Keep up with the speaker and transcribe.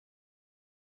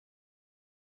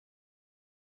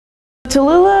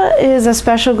Talulah is a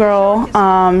special girl.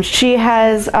 She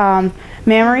has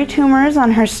mammary tumors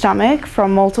on her stomach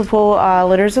from multiple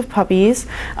litters of puppies.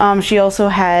 She also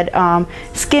had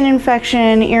skin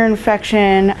infection, ear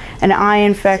infection, an eye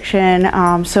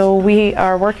infection. So we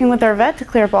are working with our vet to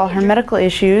clear up all her medical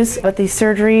issues, but the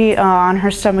surgery on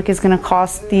her stomach is going to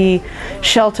cost the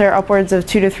shelter upwards of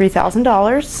 $2,000 to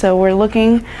 $3,000. So we're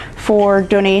looking for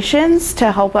donations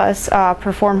to help us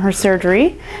perform her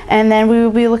surgery, and then we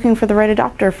will be looking for the right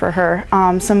doctor for her,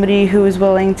 somebody who is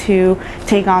willing to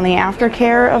take on the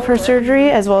aftercare of her surgery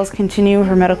as well as continue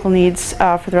her medical needs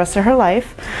for the rest of her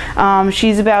life.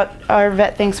 She's our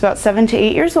vet thinks about 7 to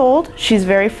 8 years old. She's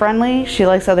very friendly, she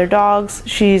likes other dogs,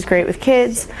 she's great with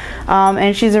kids,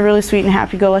 and she's a really sweet and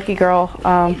happy-go-lucky girl.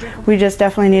 We just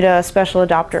definitely need a special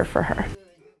adopter for her.